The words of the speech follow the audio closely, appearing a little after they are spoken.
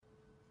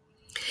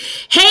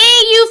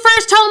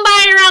first home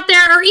buyer out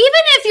there, or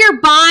even if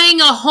you're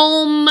buying a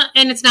home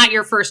and it's not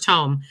your first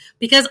home,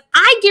 because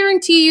I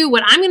guarantee you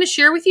what I'm going to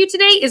share with you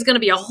today is going to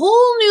be a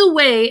whole new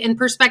way and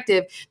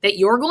perspective that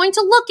you're going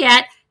to look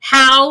at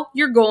how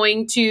you're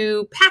going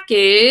to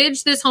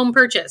package this home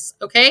purchase.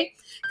 Okay?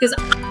 Because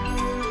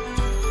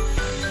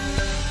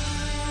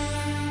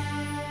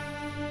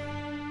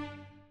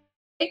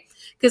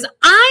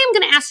I'm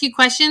going to ask you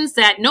questions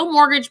that no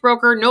mortgage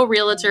broker, no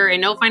realtor,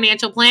 and no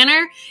financial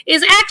planner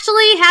is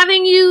actually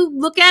having you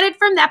look at it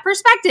from that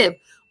perspective.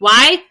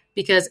 Why?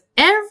 Because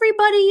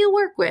everybody you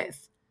work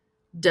with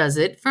does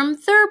it from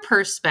their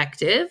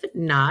perspective,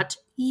 not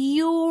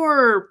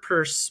your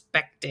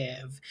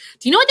perspective.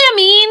 Do you know what that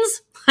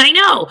means? I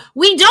know.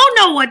 We don't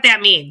know what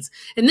that means.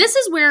 And this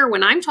is where,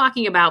 when I'm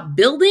talking about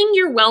building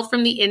your wealth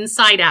from the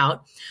inside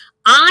out,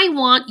 I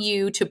want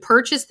you to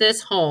purchase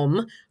this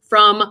home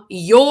from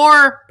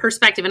your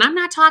perspective. And I'm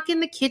not talking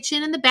the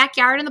kitchen and the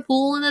backyard and the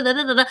pool and the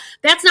da-da-da-da.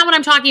 That's not what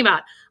I'm talking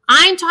about.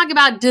 I'm talking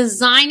about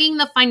designing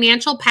the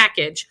financial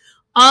package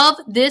of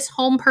this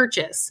home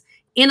purchase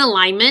in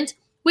alignment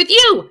with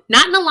you,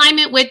 not in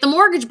alignment with the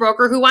mortgage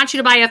broker who wants you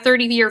to buy a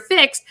 30-year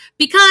fixed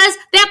because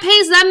that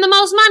pays them the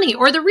most money,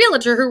 or the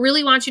realtor who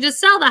really wants you to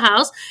sell the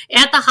house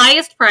at the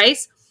highest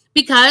price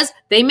because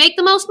they make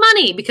the most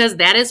money, because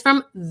that is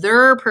from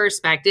their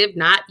perspective,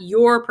 not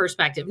your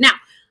perspective. Now,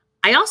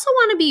 I also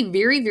want to be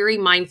very, very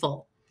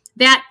mindful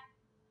that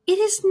it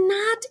is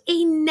not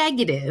a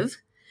negative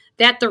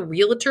that the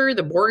realtor,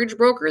 the mortgage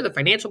broker, the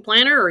financial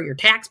planner, or your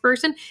tax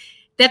person,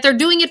 that they're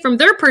doing it from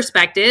their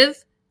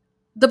perspective.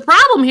 The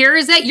problem here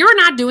is that you're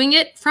not doing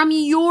it from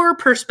your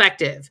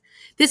perspective.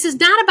 This is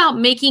not about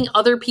making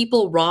other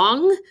people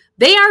wrong.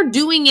 They are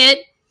doing it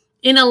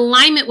in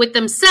alignment with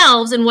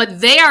themselves and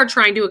what they are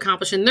trying to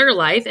accomplish in their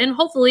life, and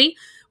hopefully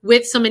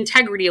with some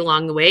integrity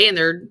along the way, and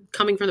they're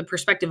coming from the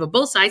perspective of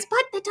both sides, but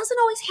that doesn't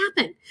always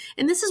happen.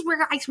 And this is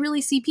where I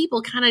really see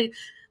people kind of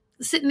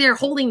sitting there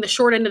holding the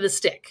short end of the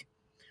stick.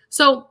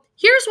 So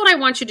here's what I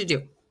want you to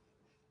do.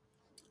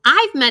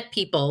 I've met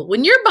people,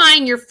 when you're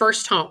buying your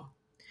first home,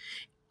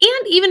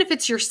 and even if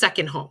it's your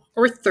second home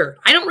or third,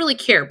 I don't really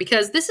care,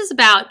 because this is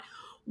about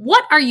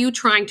what are you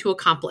trying to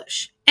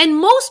accomplish? And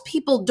most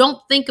people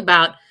don't think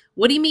about,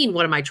 what do you mean,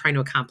 what am I trying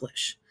to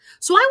accomplish?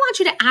 So I want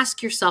you to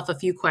ask yourself a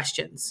few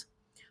questions.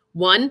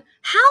 One,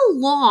 how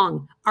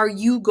long are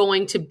you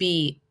going to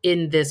be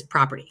in this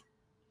property?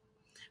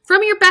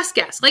 From your best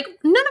guess. Like,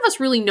 none of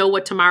us really know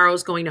what tomorrow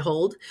is going to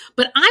hold,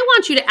 but I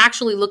want you to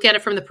actually look at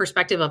it from the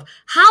perspective of,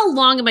 how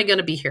long am I going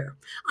to be here?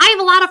 I have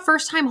a lot of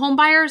first-time home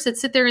buyers that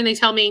sit there and they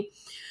tell me,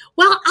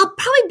 well, I'll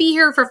probably be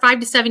here for 5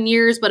 to 7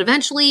 years, but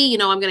eventually,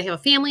 I'm going to have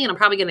a family and I'm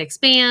probably going to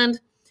expand.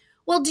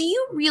 Well, do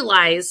you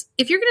realize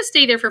if you're going to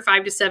stay there for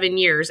 5 to 7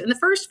 years, and the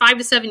first 5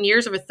 to 7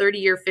 years of a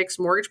 30-year fixed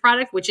mortgage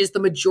product, which is the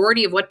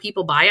majority of what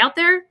people buy out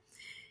there,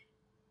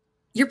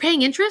 you're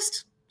paying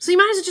interest? So you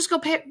might as well just go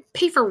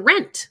pay for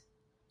rent.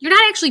 You're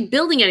not actually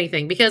building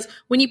anything, because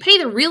when you pay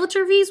the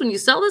realtor fees, when you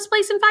sell this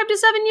place in 5 to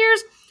 7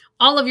 years,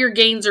 all of your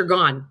gains are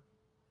gone.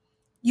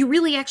 You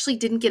really actually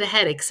didn't get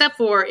ahead, except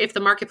for if the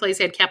marketplace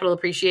had capital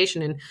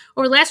appreciation, and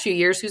over the last few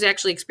years, who's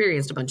actually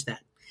experienced a bunch of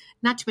that?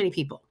 Not too many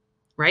people,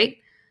 right?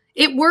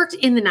 It worked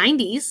in the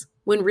 90s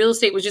when real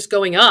estate was just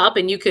going up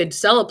and you could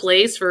sell a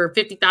place for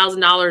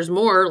 $50,000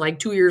 more like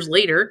 2 years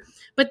later,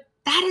 but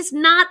that is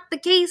not the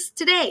case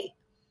today.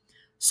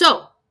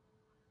 So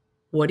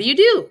what do you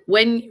do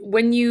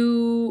when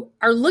you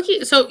are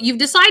looking? So you've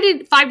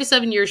decided 5 to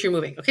 7 years you're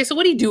moving. Okay, so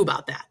what do you do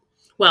about that?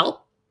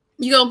 Well,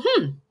 you go,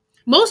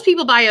 most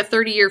people buy a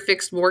 30-year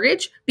fixed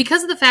mortgage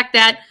because of the fact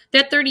that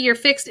that 30-year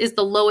fixed is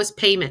the lowest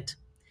payment.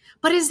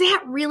 But is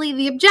that really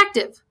the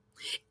objective?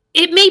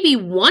 It may be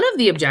one of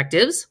the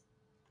objectives,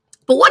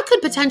 but what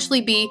could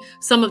potentially be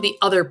some of the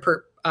other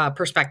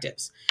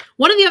perspectives?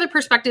 One of the other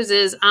perspectives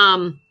is,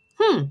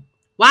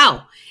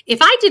 wow, if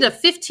I did a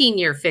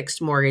 15-year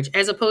fixed mortgage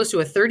as opposed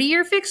to a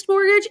 30-year fixed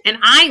mortgage, and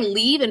I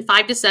leave in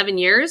 5 to 7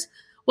 years,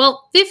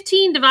 well,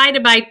 15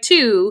 divided by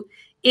 2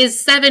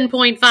 is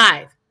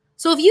 7.5.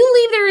 So if you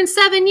leave there in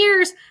 7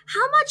 years,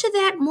 how much of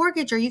that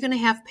mortgage are you going to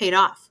have paid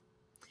off?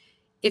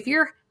 If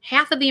you're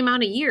half of the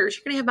amount of years,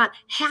 you're going to have about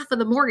half of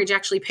the mortgage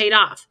actually paid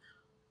off.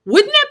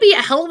 Wouldn't that be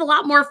a hell of a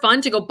lot more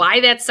fun to go buy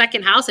that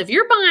second house? If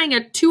you're buying a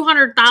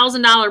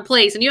 $200,000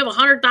 place and you have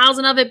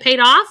 $100,000 of it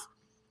paid off,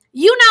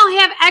 you now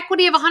have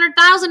equity of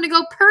 $100,000 to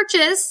go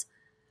purchase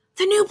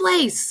the new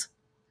place.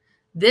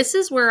 This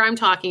is where I'm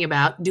talking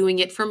about doing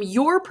it from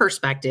your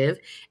perspective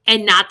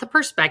and not the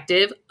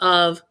perspective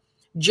of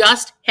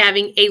just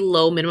having a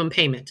low minimum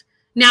payment.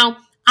 Now,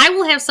 I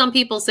will have some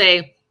people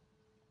say,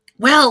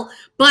 well,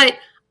 but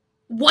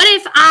what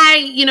if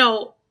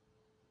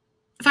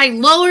if I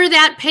lower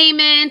that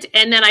payment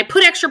and then I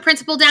put extra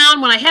principal down?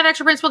 When I have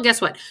extra principal,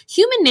 guess what?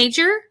 Human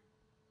nature,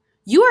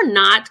 you are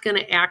not going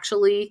to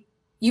actually,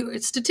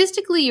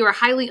 statistically, you are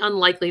highly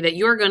unlikely that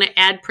you're going to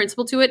add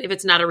principal to it if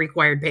it's not a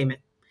required payment.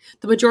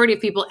 The majority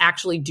of people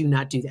actually do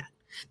not do that.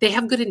 They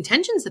have good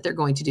intentions that they're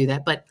going to do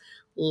that, but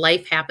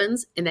life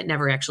happens and that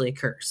never actually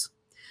occurs.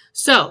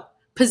 So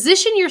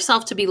Position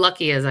yourself to be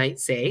lucky, as I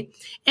say,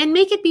 and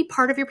make it be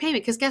part of your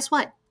payment. Because guess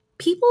what?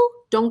 People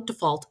don't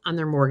default on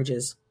their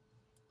mortgages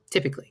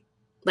typically.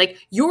 Like,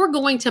 you're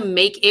going to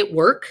make it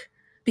work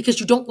because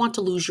you don't want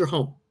to lose your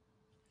home.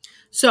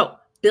 So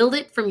build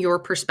it from your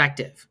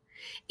perspective.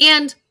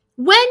 And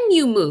when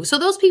you move, so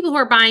those people who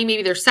are buying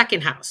maybe their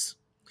second house,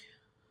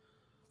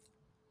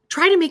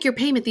 try to make your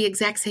payment the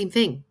exact same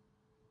thing.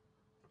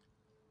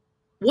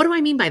 What do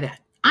I mean by that?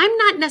 I'm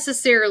not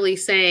necessarily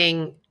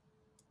saying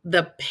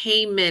the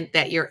payment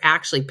that you're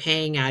actually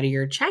paying out of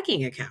your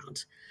checking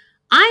account.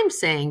 I'm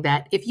saying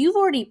that if you've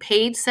already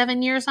paid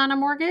 7 years on a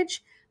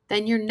mortgage,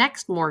 then your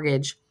next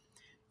mortgage,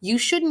 you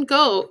shouldn't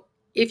go,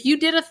 if you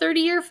did a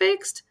 30-year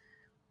fixed,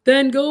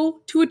 then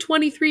go to a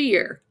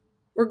 23-year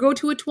or go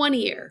to a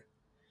 20-year.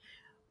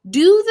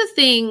 Do the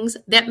things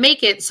that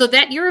make it so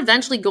that you're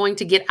eventually going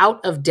to get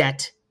out of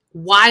debt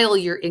while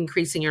you're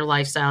increasing your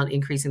lifestyle and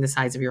increasing the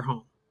size of your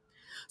home.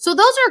 So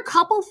those are a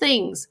couple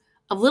things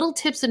of little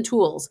tips and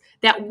tools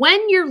that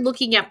when you're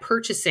looking at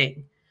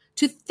purchasing,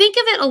 to think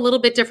of it a little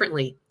bit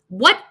differently.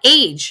 What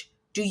age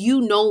do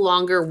you no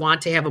longer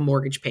want to have a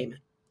mortgage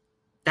payment?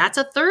 That's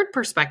a third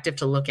perspective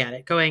to look at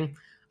it, going,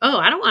 oh,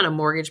 I don't want a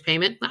mortgage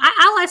payment.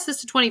 I'll ask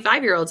this to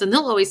 25-year-olds and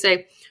they'll always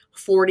say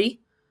 40,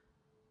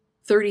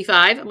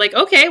 35. I'm like,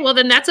 okay, well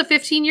then that's a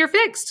 15-year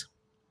fixed.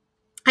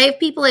 I have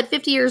people at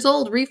 50 years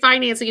old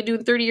refinancing and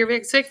doing 30-year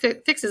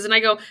fixes. And I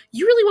go,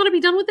 you really want to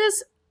be done with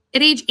this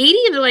at age 80?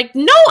 And they're like,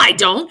 no, I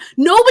don't.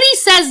 Nobody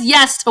says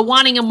yes to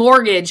wanting a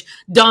mortgage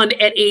done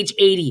at age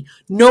 80.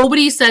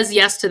 Nobody says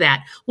yes to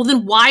that. Well,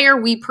 then why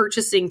are we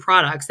purchasing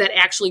products that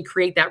actually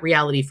create that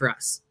reality for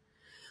us?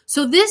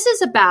 So this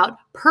is about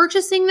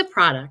purchasing the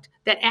product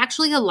that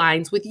actually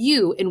aligns with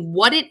you and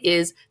what it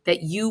is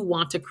that you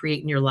want to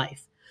create in your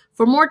life.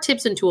 For more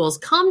tips and tools,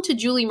 come to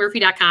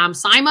juliemurphy.com,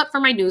 sign up for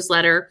my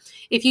newsletter.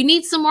 If you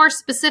need some more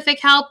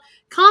specific help,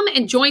 come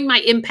and join my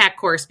impact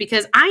course,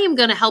 because I am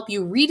going to help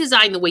you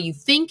redesign the way you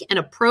think and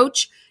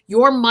approach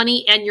your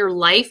money and your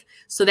life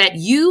so that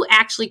you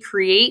actually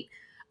create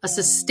a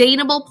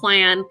sustainable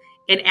plan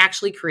and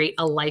actually create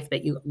a life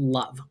that you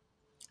love.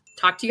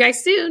 Talk to you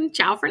guys soon.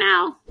 Ciao for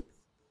now.